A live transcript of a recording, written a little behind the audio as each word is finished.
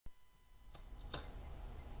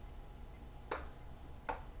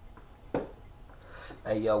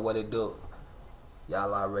Hey yo, what it do?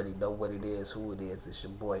 Y'all already know what it is, who it is. It's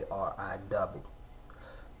your boy R.I.W.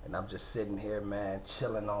 And I'm just sitting here, man,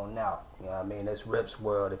 chilling on out. You know what I mean? It's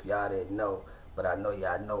Rippsworld if y'all didn't know. But I know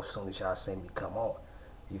y'all know as soon as y'all see me come on.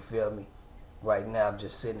 You feel me? Right now I'm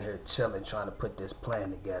just sitting here chilling, trying to put this plan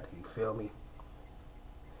together. You feel me?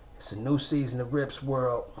 It's a new season of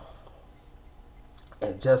Rippsworld.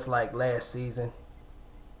 And just like last season,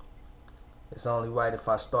 it's only right if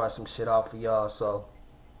I start some shit off for y'all, so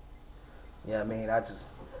yeah, I mean, I just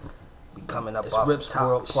be coming up off Ripp's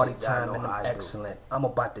World Party Time and I'm excellent. I'm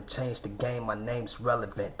about to change the game, my name's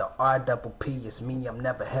relevant. The R-double-P is me, I'm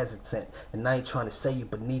never hesitant. And I ain't trying to say you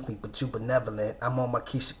beneath me, but you benevolent. I'm on my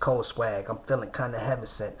Keisha Cole swag, I'm feeling kinda heaven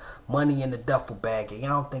sent. Money in the duffel bag, and I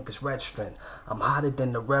don't think it's registering. I'm hotter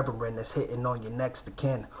than the reverend that's hitting on your next of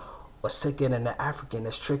kin. Or sicker than the African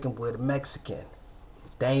that's tricking with a Mexican.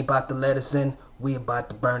 They ain't about to let us in, we about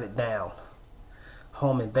to burn it down.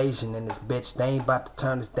 Home invasion in this bitch, they ain't about to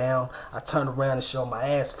turn us down. I turn around and show my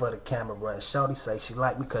ass for the camera, and shorty say she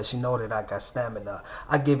like me cause she know that I got stamina.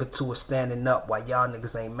 I give it to her standing up while y'all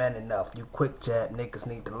niggas ain't man enough. You quick jab niggas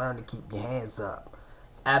need to learn to keep your hands up.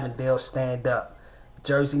 Avondale, stand up.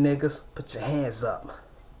 Jersey niggas, put your hands up.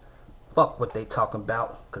 Fuck what they talking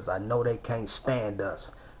about, cause I know they can't stand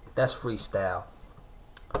us. That's freestyle.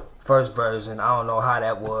 First version, I don't know how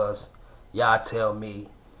that was. Y'all tell me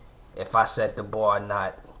if I set the bar or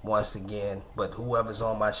not once again. But whoever's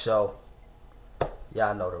on my show,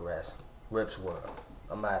 y'all know the rest. Rippsworld.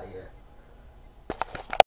 I'm out of here.